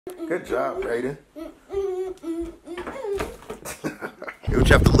Good job, Brayden. You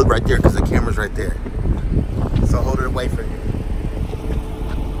have to look right there because the camera's right there. So hold it away from you.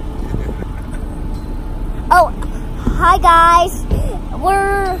 Oh, hi guys.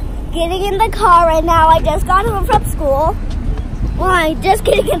 We're getting in the car right now. I just got home from school. Well, I'm just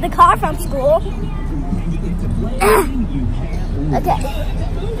getting in the car from school. Okay.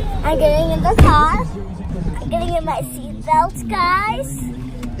 I'm getting in the car. I'm getting in my seatbelt, guys.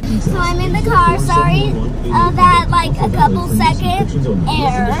 So I'm in the car. Sorry that like a couple seconds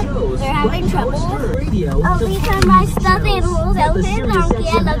error. They're having trouble. Oh, these are my stuffed animals. Elephant, donkey.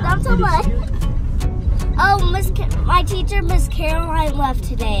 I love them so much. Oh, my teacher, Miss Caroline, left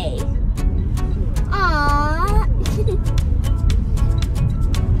today. Aww.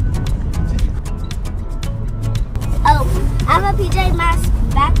 Oh, I have a PJ Masks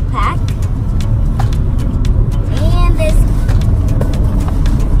backpack. And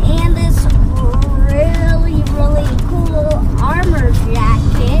this really, really cool armor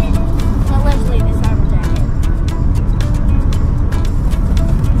jacket. So let's leave this armor jacket.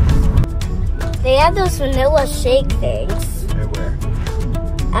 They have those vanilla shake things. Hey, where?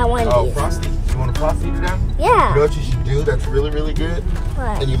 At Wendy's. Oh, frosty. You want a frosty today? Yeah. You know what you should do that's really, really good?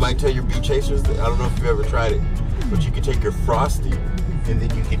 What? And you might tell your bee chasers that, I don't know if you've ever tried it, but you could take your frosty and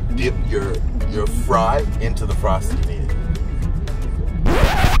then you could dip your fry into the frosty and eat it.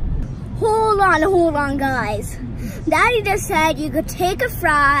 Hold on, guys. Daddy just said you could take a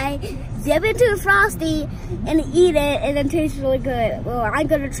fry, dip it into a frosty, and eat it, and it tastes really good. Well, I'm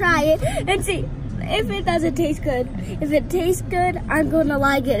gonna try it and see if it doesn't taste good. If it tastes good, I'm gonna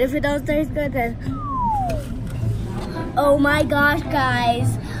like it. If it doesn't taste good, then... Oh my gosh,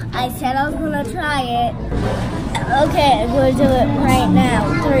 guys. I said I was gonna try it. Okay, I'm gonna do it right now.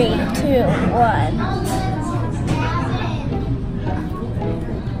 3, 2, 1.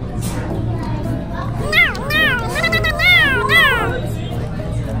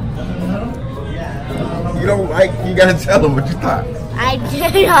 You don't like, you gotta tell them what you thought. I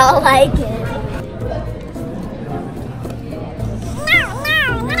do not like it.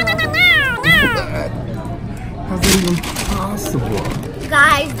 How's that even possible?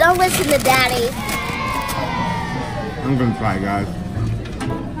 Guys, don't listen to Daddy. I'm gonna try, guys.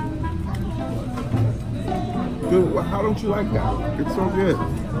 Dude, how don't you like that? It's so good.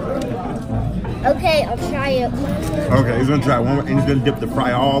 Okay, I'll try it. Okay, he's gonna try one more, and he's gonna dip the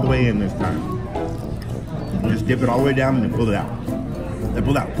fry all the way in this time. You just dip it all the way down and then pull it out. Then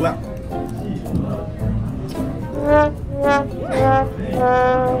pull it out, pull it out.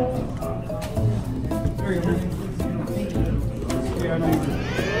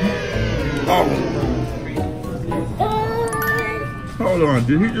 Oh, Hold on,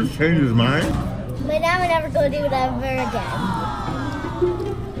 did he just change his mind? But now we're never going to do it ever again.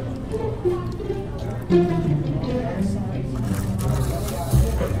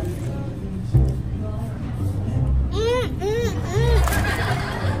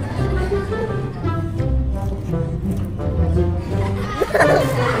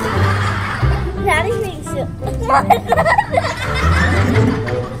 Daddy thinks so.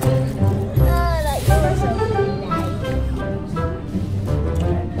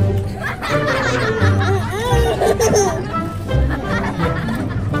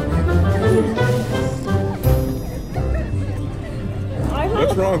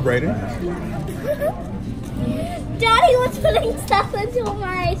 What's wrong, Brayden? Daddy was putting stuff into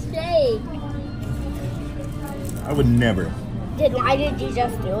my shake. I would never. Why did you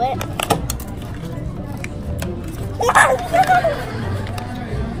just do it?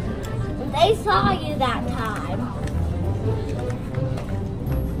 They saw you that time.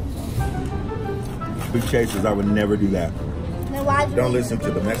 Big chasers, I would never do that. Then why Don't listen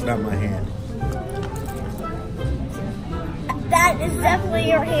to them, that's not my hand. That is definitely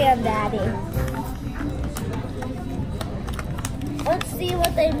your hand, Daddy. Let's see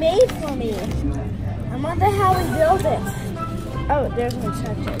what they made for me. I wonder how we build it. Oh, there's no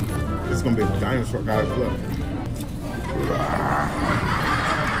instructions. This is gonna be a dinosaur, guys. Look.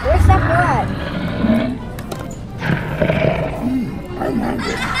 Where's that blood? I'm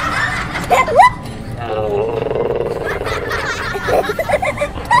hungry.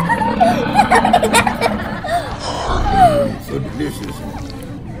 So delicious.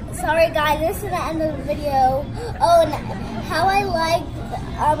 Sorry guys, this is the end of the video. Oh, and how I like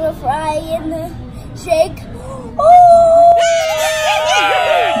the fry in the shake. Oh!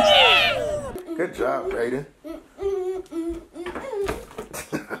 good job, Brayden.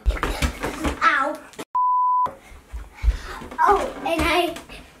 Ow. Oh, and I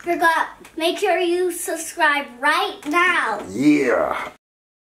forgot, make sure you subscribe right now. Yeah.